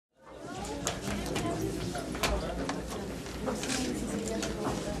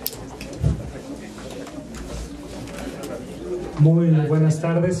Muy buenas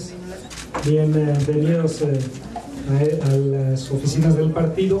tardes, bienvenidos a las oficinas del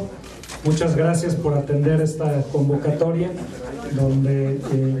partido. Muchas gracias por atender esta convocatoria donde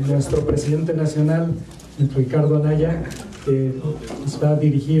nuestro presidente nacional, Ricardo Anaya, va a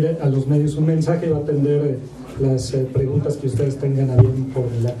dirigir a los medios un mensaje y va a atender las preguntas que ustedes tengan a bien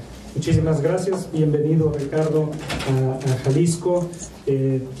formular. Muchísimas gracias, bienvenido Ricardo a Jalisco,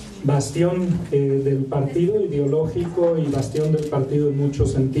 bastión del partido ideológico y bastión del partido en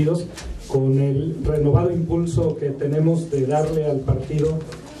muchos sentidos, con el renovado impulso que tenemos de darle al partido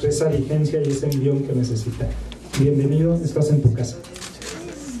esa vigencia y ese envión que necesita. Bienvenido, estás en tu casa.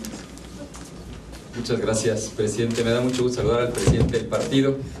 Muchas gracias, presidente. Me da mucho gusto saludar al presidente del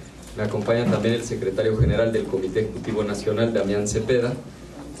partido. Me acompaña también el secretario general del Comité Ejecutivo Nacional, Damián Cepeda.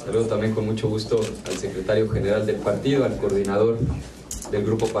 Saludo también con mucho gusto al secretario general del partido, al coordinador del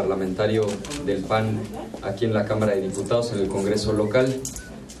grupo parlamentario del PAN aquí en la Cámara de Diputados, en el Congreso local.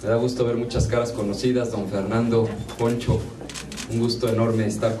 Me da gusto ver muchas caras conocidas, don Fernando, Poncho. Un gusto enorme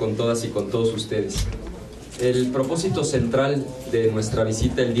estar con todas y con todos ustedes. El propósito central de nuestra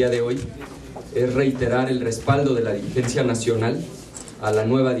visita el día de hoy es reiterar el respaldo de la dirigencia nacional a la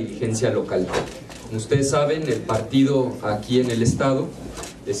nueva dirigencia local. Como ustedes saben, el partido aquí en el estado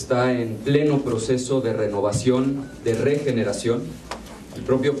está en pleno proceso de renovación, de regeneración. El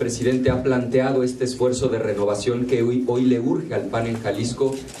propio presidente ha planteado este esfuerzo de renovación que hoy le urge al PAN en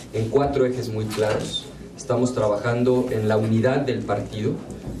Jalisco en 4 ejes muy claros. Estamos trabajando en la unidad del partido,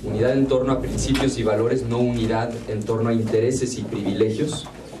 unidad en torno a principios y valores, no unidad en torno a intereses y privilegios.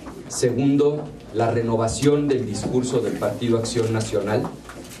 Segundo, la renovación del discurso del Partido Acción Nacional.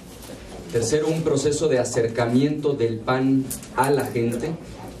 Tercero, un proceso de acercamiento del PAN a la gente.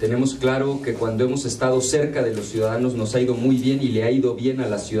 Tenemos claro que cuando hemos estado cerca de los ciudadanos nos ha ido muy bien y le ha ido bien a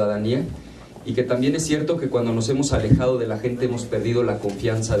la ciudadanía, y que también es cierto que cuando nos hemos alejado de la gente hemos perdido la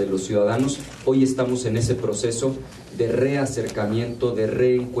confianza de los ciudadanos. Hoy estamos en ese proceso de reacercamiento, de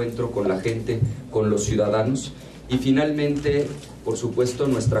reencuentro con la gente, con los ciudadanos. Y finalmente, por supuesto,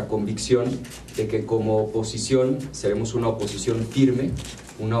 nuestra convicción de que como oposición seremos una oposición firme,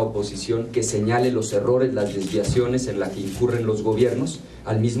 una oposición que señale los errores, las desviaciones en las que incurren los gobiernos,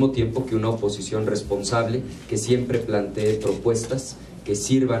 al mismo tiempo que una oposición responsable que siempre plantee propuestas que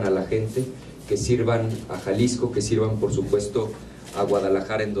sirvan a la gente, que sirvan a Jalisco, que sirvan, por supuesto, a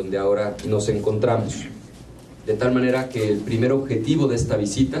Guadalajara, en donde ahora nos encontramos. De tal manera que el primer objetivo de esta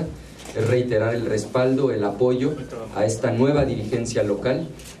visita es reiterar el respaldo, el apoyo a esta nueva dirigencia local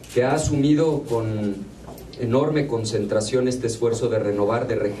que ha asumido con enorme concentración este esfuerzo de renovar,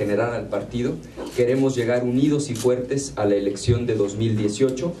 de regenerar al partido. Queremos llegar unidos y fuertes a la elección de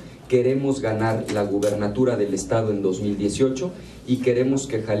 2018, queremos ganar la gubernatura del estado en 2018 y queremos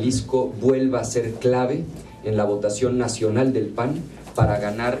que Jalisco vuelva a ser clave en la votación nacional del PAN para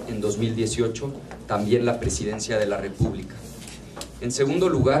ganar en 2018 también la presidencia de la República. En segundo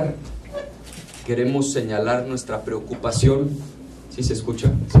lugar, queremos señalar nuestra preocupación. ¿Sí se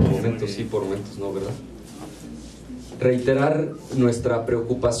escucha? Por momentos sí, por momentos no, ¿verdad? Reiterar nuestra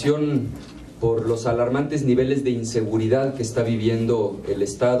preocupación por los alarmantes niveles de inseguridad que está viviendo el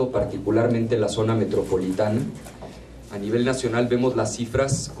estado, particularmente la zona metropolitana. A nivel nacional vemos las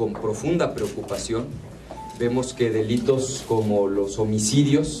cifras con profunda preocupación. Vemos que delitos como los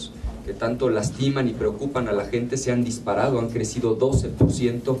homicidios, que tanto lastiman y preocupan a la gente, se han disparado, han crecido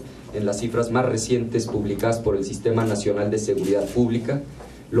 12% en las cifras más recientes publicadas por el Sistema Nacional de Seguridad Pública.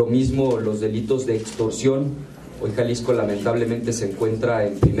 Lo mismo los delitos de extorsión. Hoy Jalisco lamentablemente se encuentra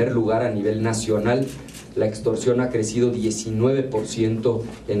en primer lugar a nivel nacional. La extorsión ha crecido 19%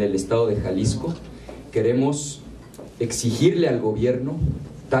 en el estado de Jalisco. Queremos exigirle al gobierno,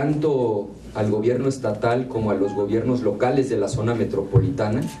 tanto al gobierno estatal como a los gobiernos locales de la zona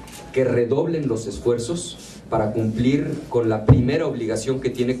metropolitana, que redoblen los esfuerzos para cumplir con la primera obligación que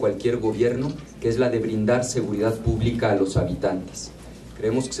tiene cualquier gobierno, que es la de brindar seguridad pública a los habitantes.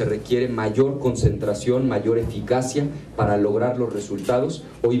 Creemos que se requiere mayor concentración, mayor eficacia para lograr los resultados.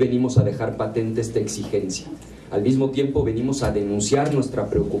 Hoy venimos a dejar patente esta exigencia. Al mismo tiempo venimos a denunciar nuestra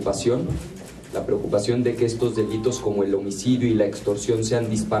preocupación, la preocupación de que estos delitos como el homicidio y la extorsión se han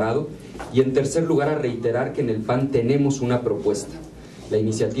disparado. Y en tercer lugar, a reiterar que en el PAN tenemos una propuesta. La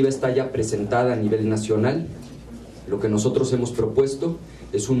iniciativa está ya presentada a nivel nacional. Lo que nosotros hemos propuesto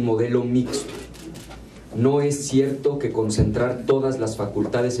es un modelo mixto. No es cierto que concentrar todas las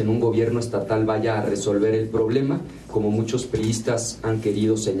facultades en un gobierno estatal vaya a resolver el problema, como muchos priistas han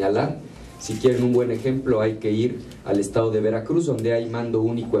querido señalar. Si quieren un buen ejemplo, hay que ir al estado de Veracruz, donde hay mando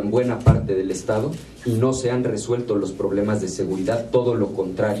único en buena parte del estado y no se han resuelto los problemas de seguridad, todo lo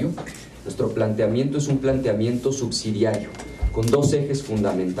contrario. Nuestro planteamiento es un planteamiento subsidiario, con dos ejes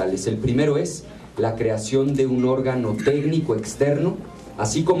fundamentales. El primero es la creación de un órgano técnico externo,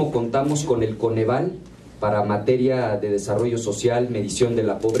 así como contamos con el Coneval para materia de desarrollo social, medición de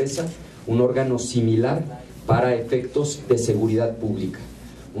la pobreza, un órgano similar para efectos de seguridad pública,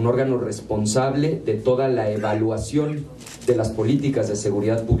 un órgano responsable de toda la evaluación de las políticas de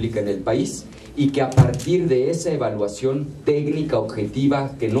seguridad pública en el país, y que a partir de esa evaluación técnica,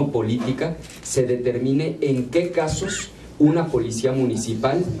 objetiva, que no política, se determine en qué casos una policía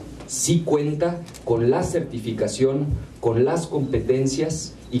municipal sí cuenta con la certificación, con las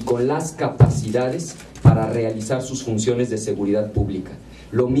competencias y con las capacidades para realizar sus funciones de seguridad pública.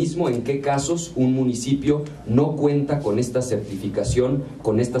 Lo mismo en qué casos un municipio no cuenta con esta certificación,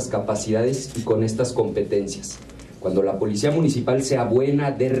 con estas capacidades y con estas competencias. Cuando la policía municipal sea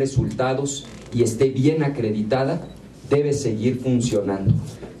buena, dé resultados y esté bien acreditada, debe seguir funcionando.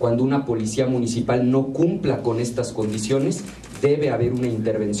 Cuando una policía municipal no cumpla con estas condiciones, debe haber una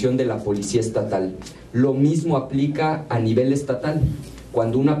intervención de la policía estatal. Lo mismo aplica a nivel estatal.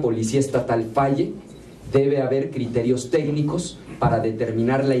 Cuando una policía estatal falle, debe haber criterios técnicos para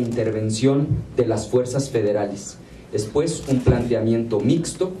determinar la intervención de las fuerzas federales. Después, un planteamiento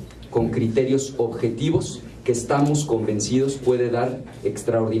mixto con criterios objetivos que estamos convencidos puede dar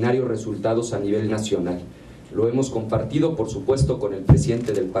extraordinarios resultados a nivel nacional. Lo hemos compartido, por supuesto, con el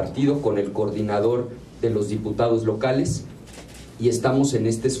presidente del partido, con el coordinador de los diputados locales, y estamos en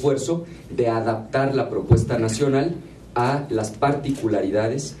este esfuerzo de adaptar la propuesta nacional a las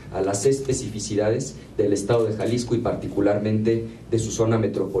particularidades, a las especificidades del estado de Jalisco y particularmente de su zona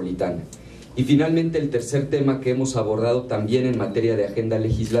metropolitana. Y finalmente, el tercer tema que hemos abordado también en materia de agenda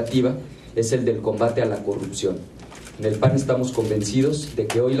legislativa es el del combate a la corrupción. En el PAN estamos convencidos de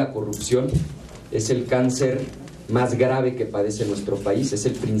que hoy la corrupción es el cáncer más grave que padece nuestro país, es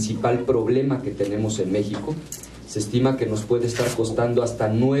el principal problema que tenemos en México. Se estima que nos puede estar costando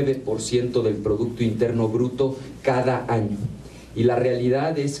hasta 9% del Producto Interno Bruto cada año. Y la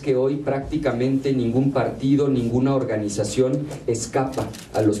realidad es que hoy prácticamente ningún partido, ninguna organización escapa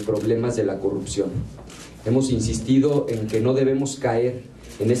a los problemas de la corrupción. Hemos insistido en que no debemos caer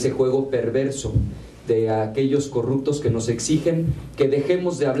en ese juego perverso de aquellos corruptos que nos exigen que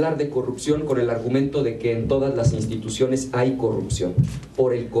dejemos de hablar de corrupción con el argumento de que en todas las instituciones hay corrupción.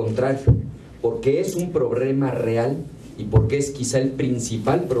 Por el contrario, porque es un problema real y porque es quizá el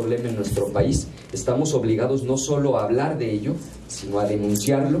principal problema en nuestro país, estamos obligados no solo a hablar de ello, sino a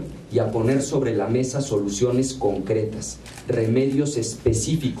denunciarlo y a poner sobre la mesa soluciones concretas, remedios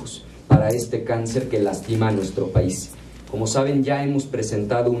específicos para este cáncer que lastima a nuestro país. Como saben, ya hemos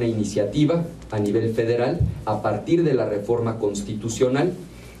presentado una iniciativa a nivel federal a partir de la reforma constitucional.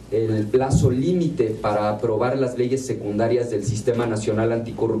 El plazo límite para aprobar las leyes secundarias del Sistema Nacional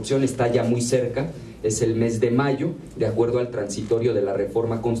Anticorrupción está ya muy cerca, es el mes de mayo, de acuerdo al transitorio de la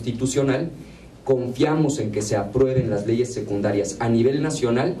reforma constitucional. Confiamos en que se aprueben las leyes secundarias a nivel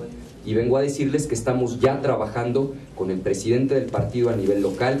nacional y vengo a decirles que estamos ya trabajando con el presidente del partido a nivel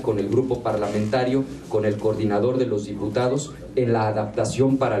local, con el grupo parlamentario, con el coordinador de los diputados en la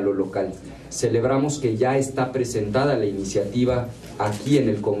adaptación para lo local. Celebramos que ya está presentada la iniciativa aquí en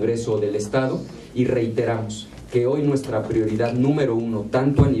el Congreso del Estado y reiteramos que hoy nuestra prioridad número uno,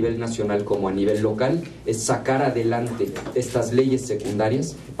 tanto a nivel nacional como a nivel local, es sacar adelante estas leyes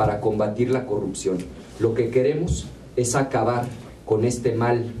secundarias para combatir la corrupción. Lo que queremos es acabar con este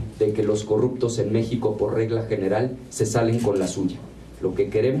mal de que los corruptos en México, por regla general, se salen con la suya. Lo que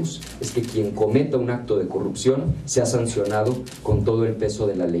queremos es que quien cometa un acto de corrupción sea sancionado con todo el peso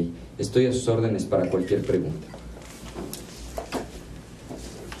de la ley. Estoy a sus órdenes para cualquier pregunta.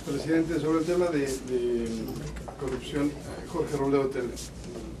 Presidente, sobre el tema de corrupción, Jorge Robledo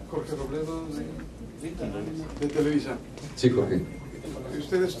de Televisa. Sí, Jorge.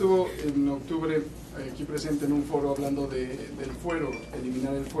 Usted estuvo en octubre aquí presente en un foro hablando del fuero,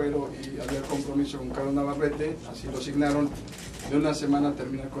 eliminar el fuero, y había compromiso con Carlos Navarrete, así lo asignaron, de una semana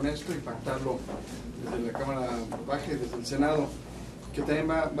terminar con esto y pactarlo desde la Cámara Baja y desde el Senado, que también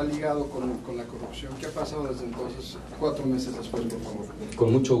va ligado con la corrupción. ¿Qué ha pasado desde entonces, 4 meses después, por favor?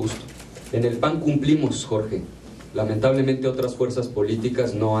 Con mucho gusto. En el PAN cumplimos, Jorge. Lamentablemente otras fuerzas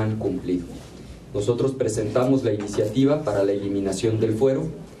políticas no han cumplido. Nosotros presentamos la iniciativa para la eliminación del fuero,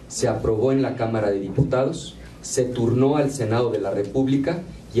 se aprobó en la Cámara de Diputados, se turnó al Senado de la República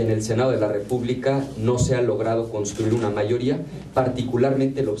y en el Senado de la República no se ha logrado construir una mayoría.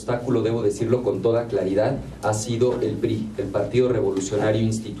 Particularmente el obstáculo, debo decirlo con toda claridad, ha sido el PRI, el Partido Revolucionario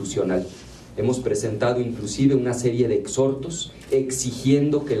Institucional. Hemos presentado inclusive una serie de exhortos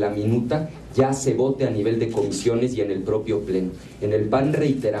exigiendo que la minuta ya se vote a nivel de comisiones y en el propio Pleno. En el PAN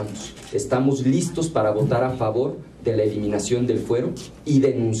reiteramos, estamos listos para votar a favor de la eliminación del fuero y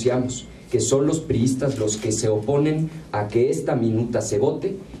denunciamos que son los priistas los que se oponen a que esta minuta se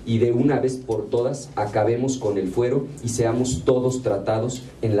vote y de una vez por todas acabemos con el fuero y seamos todos tratados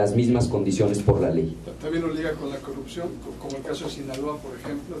en las mismas condiciones por la ley. También nos liga con la corrupción, como el caso de Sinaloa, por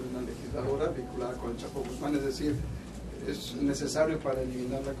ejemplo, de una legisladora vinculada con el Chapo Guzmán, es decir, ¿es necesario para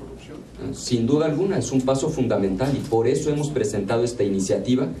eliminar la corrupción? Sin duda alguna, es un paso fundamental y por eso hemos presentado esta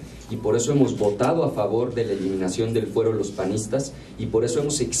iniciativa y por eso hemos votado a favor de la eliminación del fuero los panistas y por eso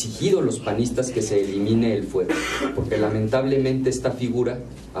hemos exigido a los panistas que se elimine el fuero, porque lamentablemente esta figura,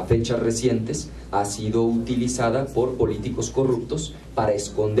 a fechas recientes, ha sido utilizada por políticos corruptos para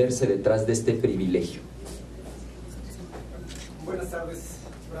esconderse detrás de este privilegio. Buenas tardes,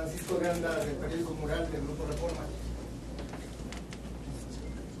 Francisco Ganda, del periódico Mural del Grupo Reforma.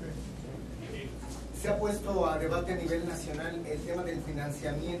 Se ha puesto a debate a nivel nacional el tema del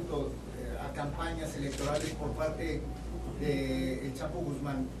financiamiento a campañas electorales por parte del Chapo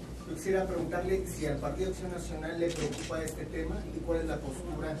Guzmán. Yo quisiera preguntarle si al Partido Acción Nacional le preocupa este tema y cuál es la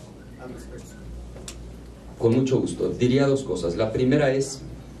postura al respecto. Con mucho gusto. Diría dos cosas. La primera es,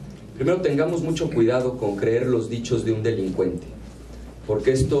 primero tengamos mucho cuidado con creer los dichos de un delincuente,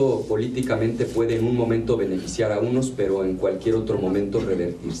 porque esto políticamente puede en un momento beneficiar a unos, pero en cualquier otro momento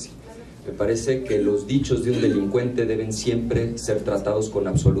revertirse. Me parece que los dichos de un delincuente deben siempre ser tratados con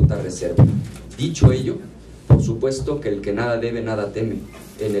absoluta reserva. Dicho ello, por supuesto que el que nada debe, nada teme.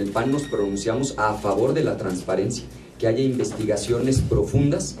 En el PAN nos pronunciamos a favor de la transparencia, que haya investigaciones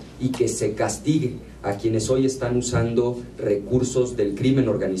profundas y que se castigue a quienes hoy están usando recursos del crimen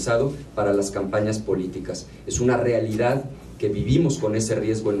organizado para las campañas políticas. Es una realidad que vivimos con ese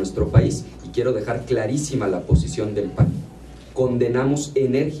riesgo en nuestro país y quiero dejar clarísima la posición del PAN. Condenamos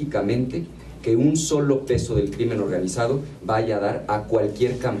enérgicamente que un solo peso del crimen organizado vaya a dar a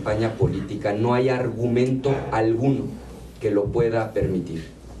cualquier campaña política. No hay argumento alguno que lo pueda permitir.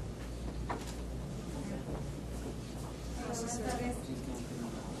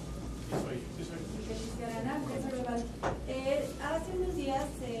 Hace unos días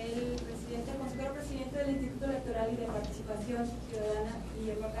el consejero presidente del Instituto Electoral y de Participación Ciudadana,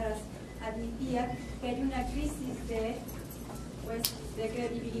 Guillermo Caras, admitía que hay una crisis de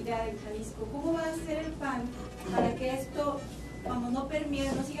credibilidad en Jalisco. ¿Cómo va a hacer el PAN para que esto, no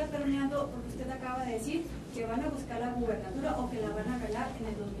siga permeando, porque usted acaba de decir que van a buscar la gubernatura o que la van a ganar en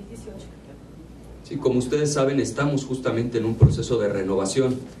el 2018? Sí, como ustedes saben, estamos justamente en un proceso de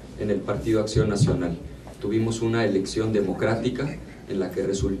renovación en el Partido Acción Nacional. Tuvimos una elección democrática en la que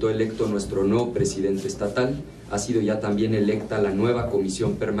resultó electo nuestro nuevo presidente estatal, ha sido ya también electa la nueva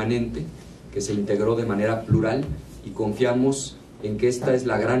comisión permanente que se integró de manera plural y confiamos en que esta es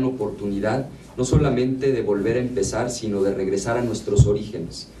la gran oportunidad no solamente de volver a empezar, sino de regresar a nuestros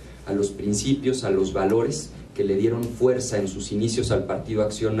orígenes, a los principios, a los valores que le dieron fuerza en sus inicios al Partido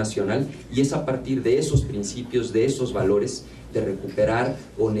Acción Nacional, y es a partir de esos principios, de esos valores, de recuperar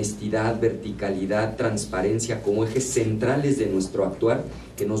honestidad, verticalidad, transparencia como ejes centrales de nuestro actuar,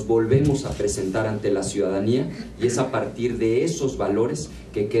 que nos volvemos a presentar ante la ciudadanía, y es a partir de esos valores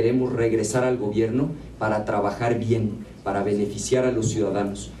que queremos regresar al gobierno para trabajar bien, para beneficiar a los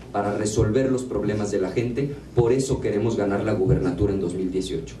ciudadanos, para resolver los problemas de la gente. Por eso queremos ganar la gubernatura en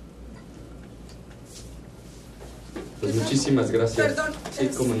 2018. Pues muchísimas gracias. Perdón, sí,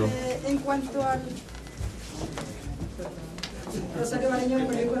 cómo no. En cuanto al Rosario Bareño del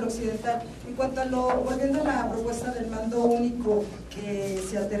periódico El Occidental, en cuanto a volviendo a la propuesta del mando único que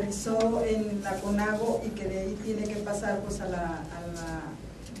se aterrizó en la CONAGO y que de ahí tiene que pasar pues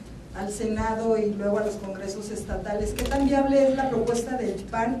al Senado y luego a los congresos estatales, ¿qué tan viable es la propuesta del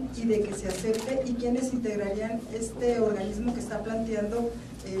PAN y de que se acepte, y quiénes integrarían este organismo que está planteando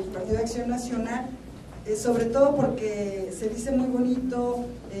el Partido de Acción Nacional? Sobre todo porque se dice muy bonito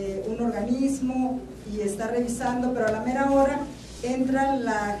un organismo y está revisando, pero a la mera hora entra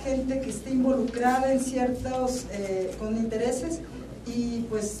la gente que esté involucrada en ciertos con intereses y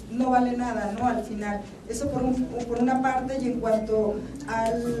pues no vale nada, ¿no? Al final, eso por una parte. Y en cuanto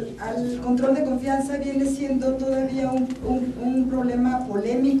al control de confianza, viene siendo todavía un problema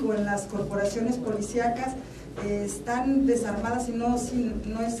polémico en las corporaciones policíacas. Están desarmadas, y no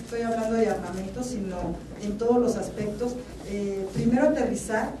estoy hablando de armamento, sino en todos los aspectos. Primero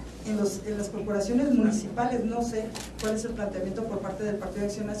aterrizar en las corporaciones municipales. No sé cuál es el planteamiento por parte del Partido de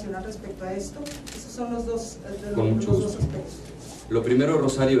Acción Nacional respecto a esto. Esos son los dos aspectos. Lo primero,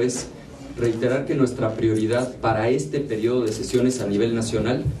 Rosario, es reiterar que nuestra prioridad para este periodo de sesiones a nivel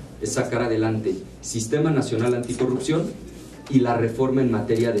nacional es sacar adelante Sistema Nacional Anticorrupción y la reforma en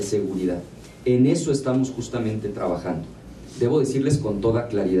materia de seguridad. En eso estamos justamente trabajando. Debo decirles con toda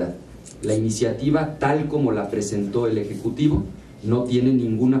claridad, la iniciativa tal como la presentó el Ejecutivo no tiene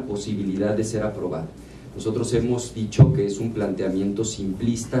ninguna posibilidad de ser aprobada. Nosotros hemos dicho que es un planteamiento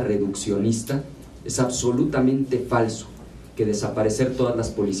simplista, reduccionista. Es absolutamente falso que desaparecer todas las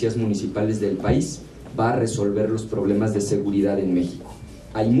policías municipales del país va a resolver los problemas de seguridad en México.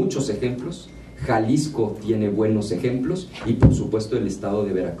 Hay muchos ejemplos, Jalisco tiene buenos ejemplos y por supuesto el estado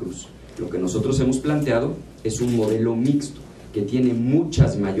de Veracruz. Lo que nosotros hemos planteado es un modelo mixto que tiene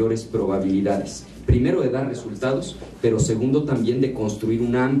muchas mayores probabilidades, primero de dar resultados, pero segundo también de construir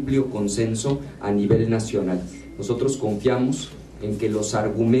un amplio consenso a nivel nacional. Nosotros confiamos en que los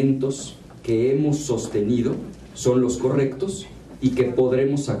argumentos que hemos sostenido son los correctos y que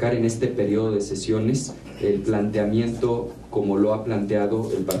podremos sacar en este periodo de sesiones el planteamiento como lo ha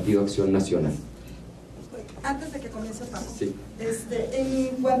planteado el Partido Acción Nacional. Antes de que comience Paco, sí.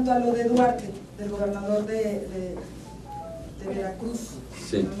 En cuanto a lo de Duarte, del gobernador de Veracruz,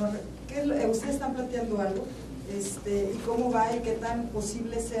 sí. ¿Ustedes están planteando algo? ¿Y cómo va y qué tan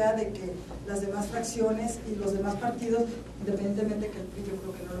posible sea de que las demás fracciones y los demás partidos, independientemente que el PRI yo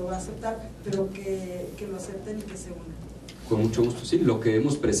creo que no lo va a aceptar, pero que lo acepten y que se unan? Con mucho gusto, sí. Lo que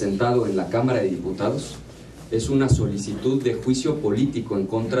hemos presentado en la Cámara de Diputados es una solicitud de juicio político en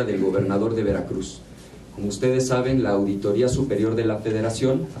contra del gobernador de Veracruz. Como ustedes saben, la Auditoría Superior de la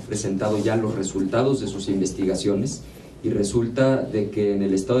Federación ha presentado ya los resultados de sus investigaciones y resulta de que en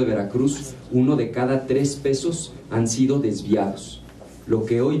el estado de Veracruz 1 de cada 3 pesos han sido desviados. Lo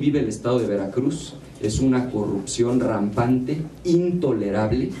que hoy vive el estado de Veracruz es una corrupción rampante,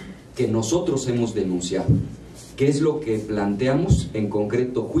 intolerable, que nosotros hemos denunciado. ¿Qué es lo que planteamos? En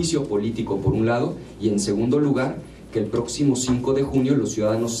concreto, juicio político por un lado y en segundo lugar, que el próximo 5 de junio los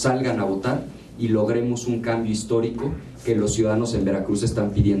ciudadanos salgan a votar y logremos un cambio histórico que los ciudadanos en Veracruz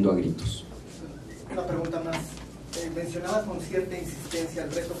están pidiendo a gritos. Una pregunta más. Mencionaba con cierta insistencia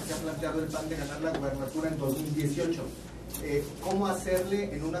el reto que se ha planteado el PAN de ganar la gubernatura en 2018. ¿Cómo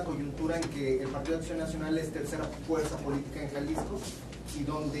hacerle en una coyuntura en que el Partido de Acción Nacional es tercera fuerza política en Jalisco y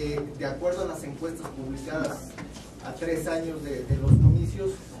donde, de acuerdo a las encuestas publicadas a 3 años de los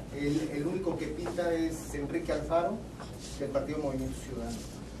comicios, el único que pinta es Enrique Alfaro del Partido Movimiento Ciudadano?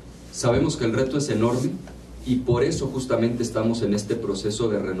 Sabemos que el reto es enorme y por eso justamente estamos en este proceso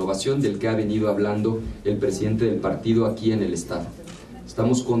de renovación del que ha venido hablando el presidente del partido aquí en el estado.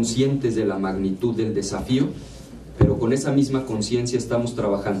 Estamos conscientes de la magnitud del desafío, pero con esa misma conciencia estamos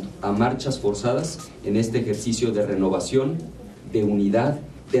trabajando a marchas forzadas en este ejercicio de renovación, de unidad,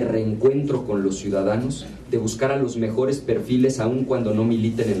 de reencuentro con los ciudadanos, de buscar a los mejores perfiles aun cuando no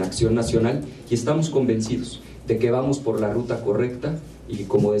militen en Acción Nacional, y estamos convencidos de que vamos por la ruta correcta y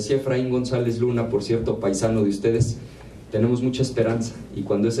como decía Efraín González Luna, por cierto, paisano de ustedes, tenemos mucha esperanza y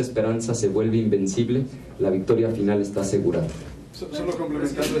cuando esa esperanza se vuelve invencible, la victoria final está asegurada. Solo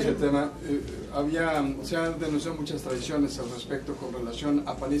complementando ese tema, se han denunciado muchas tradiciones al respecto con relación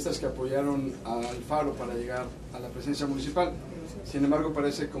a panistas que apoyaron a Alfaro para llegar a la presidencia municipal. Sin embargo,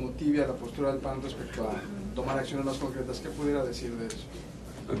 parece como tibia la postura del PAN respecto a tomar acciones más concretas. ¿Qué pudiera decir de eso?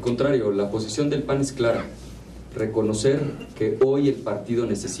 Al contrario, la posición del PAN es clara. Reconocer que hoy el partido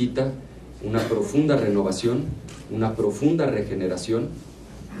necesita una profunda renovación, una profunda regeneración,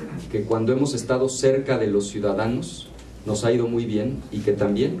 que cuando hemos estado cerca de los ciudadanos nos ha ido muy bien y que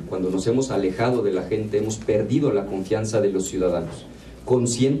también cuando nos hemos alejado de la gente hemos perdido la confianza de los ciudadanos.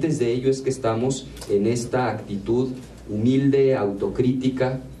 Conscientes de ello es que estamos en esta actitud humilde,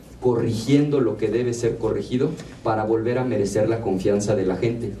 autocrítica, corrigiendo lo que debe ser corregido para volver a merecer la confianza de la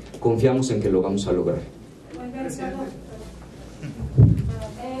gente. Confiamos en que lo vamos a lograr. El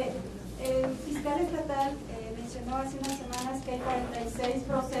fiscal estatal mencionó hace unas semanas que hay 46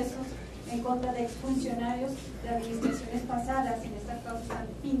 procesos en contra de exfuncionarios de administraciones pasadas. En esta causa están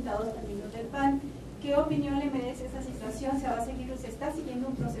pintados también los del PAN. ¿Qué opinión le merece esa situación? ¿Se va a seguir, se está siguiendo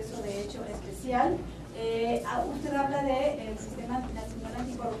un proceso de hecho especial? Usted habla del Sistema Nacional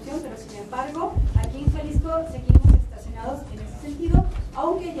Anticorrupción, pero sin embargo, aquí en Jalisco seguimos estacionados en ese sentido,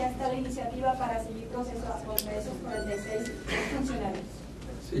 aunque ya está la iniciativa para seguir procesos contra esos 46 funcionarios.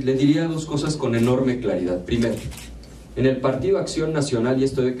 Sí, le diría 2 cosas con enorme claridad. Primero, en el Partido Acción Nacional, y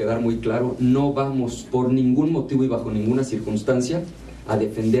esto debe quedar muy claro, no vamos por ningún motivo y bajo ninguna circunstancia a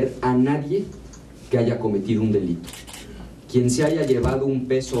defender a nadie que haya cometido un delito. Quien se haya llevado un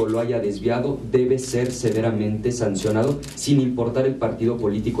peso o lo haya desviado debe ser severamente sancionado sin importar el partido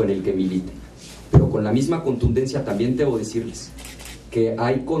político en el que milite. Pero con la misma contundencia también debo decirles que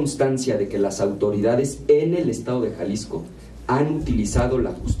hay constancia de que las autoridades en el estado de Jalisco han utilizado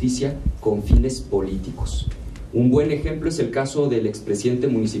la justicia con fines políticos. Un buen ejemplo es el caso del expresidente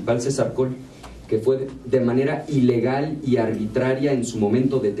municipal César Col, que fue de manera ilegal y arbitraria en su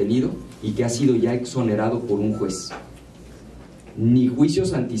momento detenido y que ha sido ya exonerado por un juez. Ni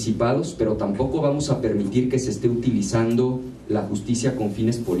juicios anticipados, pero tampoco vamos a permitir que se esté utilizando la justicia con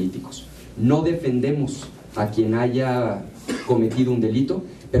fines políticos. No defendemos a quien haya cometido un delito,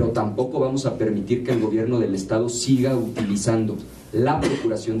 pero tampoco vamos a permitir que el gobierno del Estado siga utilizando la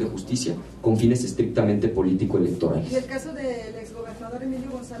Procuración de Justicia con fines estrictamente político-electorales. Y el caso del exgobernador Emilio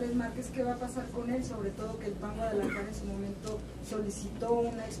González Márquez, ¿qué va a pasar con él? Sobre todo que el PAN Guadalajara en su momento solicitó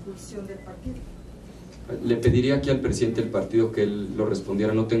una expulsión del partido. Le pediría aquí al presidente del partido que él lo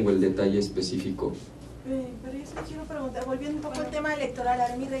respondiera, no tengo el detalle específico. Pero yo sí quiero preguntar, volviendo un poco al tema electoral,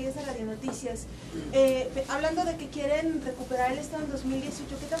 Armi Reyes de Radio Noticias, hablando de que quieren recuperar el Estado en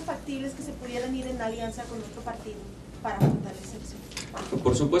 2018, ¿qué tan factible es que se pudieran ir en alianza con otro partido para fortalecerse?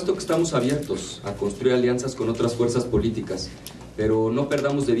 Por supuesto que estamos abiertos a construir alianzas con otras fuerzas políticas, pero no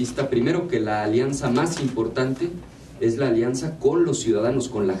perdamos de vista primero que la alianza más importante es la alianza con los ciudadanos,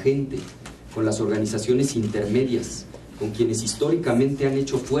 con la gente, con las organizaciones intermedias, con quienes históricamente han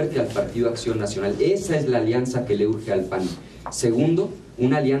hecho fuerte al Partido Acción Nacional. Esa es la alianza que le urge al PAN. Segundo,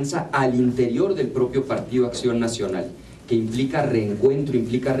 una alianza al interior del propio Partido Acción Nacional, que implica reencuentro,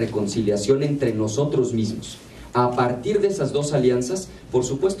 implica reconciliación entre nosotros mismos. A partir de esas dos alianzas, por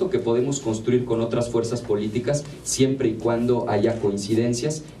supuesto que podemos construir con otras fuerzas políticas, siempre y cuando haya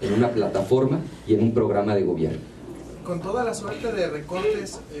coincidencias en una plataforma y en un programa de gobierno. Con toda la suerte de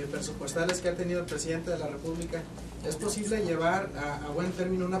recortes presupuestales que ha tenido el presidente de la República, ¿es posible llevar a buen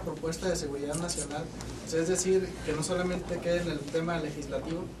término una propuesta de seguridad nacional? Es decir, que no solamente quede en el tema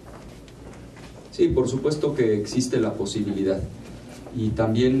legislativo. Sí, por supuesto que existe la posibilidad. Y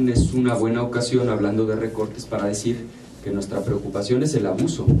también es una buena ocasión, hablando de recortes, para decir que nuestra preocupación es el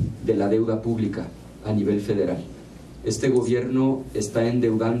abuso de la deuda pública a nivel federal. Este gobierno está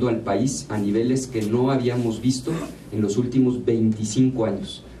endeudando al país a niveles que no habíamos visto en los últimos 25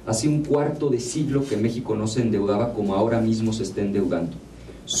 años. Hace un cuarto de siglo que México no se endeudaba como ahora mismo se está endeudando.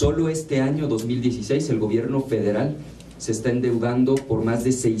 Solo este año 2016 el gobierno federal se está endeudando por más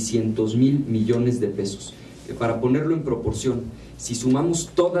de 600,000 millones de pesos. Para ponerlo en proporción, si sumamos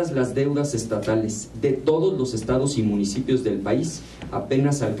todas las deudas estatales de todos los estados y municipios del país,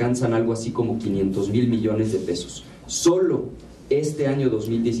 apenas alcanzan algo así como 500,000 millones de pesos. Solo este año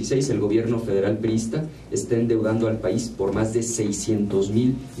 2016 el gobierno federal priista está endeudando al país por más de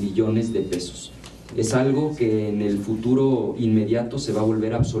 600,000 millones de pesos. Es algo que en el futuro inmediato se va a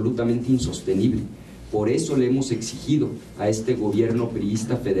volver absolutamente insostenible. Por eso le hemos exigido a este gobierno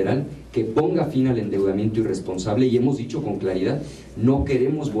priista federal que ponga fin al endeudamiento irresponsable y hemos dicho con claridad, no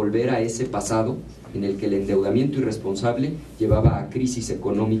queremos volver a ese pasado en el que el endeudamiento irresponsable llevaba a crisis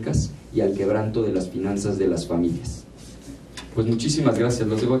económicas y al quebranto de las finanzas de las familias. Pues muchísimas gracias,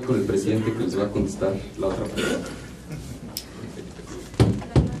 los dejo con el presidente que les va a contestar la otra pregunta.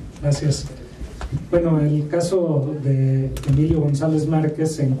 Gracias. Bueno, el caso de Emilio González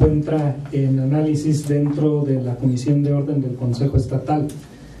Márquez se encuentra en análisis dentro de la Comisión de Orden del Consejo Estatal.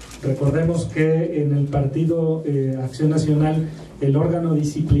 Recordemos que en el Partido Acción Nacional el órgano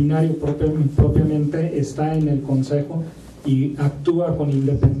disciplinario propiamente está en el Consejo y actúa con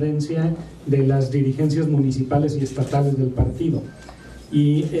independencia de las dirigencias municipales y estatales del partido.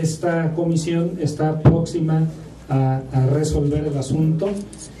 Y esta comisión está próxima a resolver el asunto.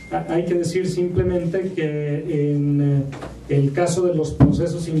 Hay que decir simplemente que en el caso de los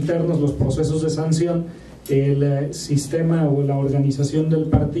procesos internos, los procesos de sanción, el sistema o la organización del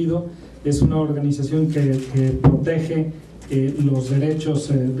partido es una organización que protege los derechos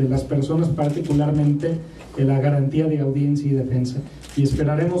de las personas, particularmente la garantía de audiencia y defensa. Y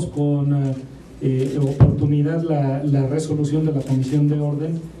esperaremos con oportunidad la resolución de la Comisión de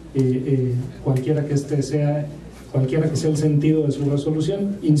Orden, cualquiera que sea el sentido de su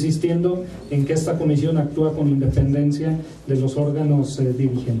resolución, insistiendo en que esta comisión actúa con independencia de los órganos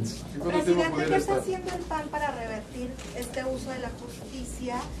dirigentes. Presidente, ¿qué está haciendo el PAN para revertir este uso de la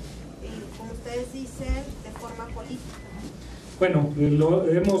justicia, como ustedes dicen, de forma política? Bueno,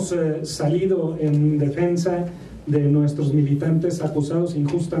 hemos salido en defensa de nuestros militantes acusados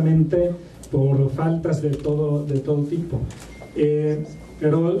injustamente por faltas de todo tipo.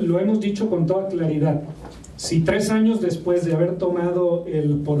 Pero lo hemos dicho con toda claridad. Si 3 años después de haber tomado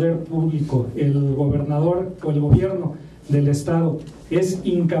el poder público, el gobernador o el gobierno del estado es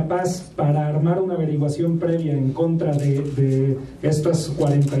incapaz para armar una averiguación previa en contra de estas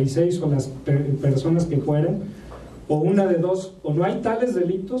 46 o las personas que fueran, o una de dos, o no hay tales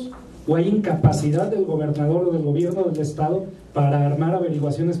delitos o hay incapacidad del gobernador o del gobierno del estado para armar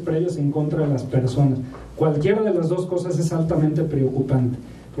averiguaciones previas en contra de las personas. Cualquiera de las dos cosas es altamente preocupante,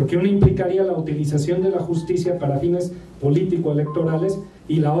 porque una implicaría la utilización de la justicia para fines político-electorales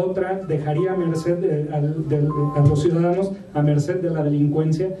y la otra dejaría a merced a los ciudadanos a merced de la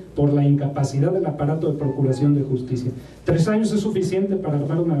delincuencia por la incapacidad del aparato de procuración de justicia. 3 años es suficiente para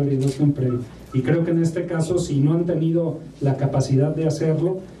armar una averiguación previa, y creo que en este caso, si no han tenido la capacidad de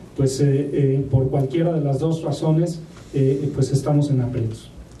hacerlo, pues por cualquiera de las dos razones, pues estamos en aprietos.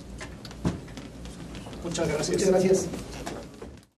 Muchas gracias. Muchas gracias.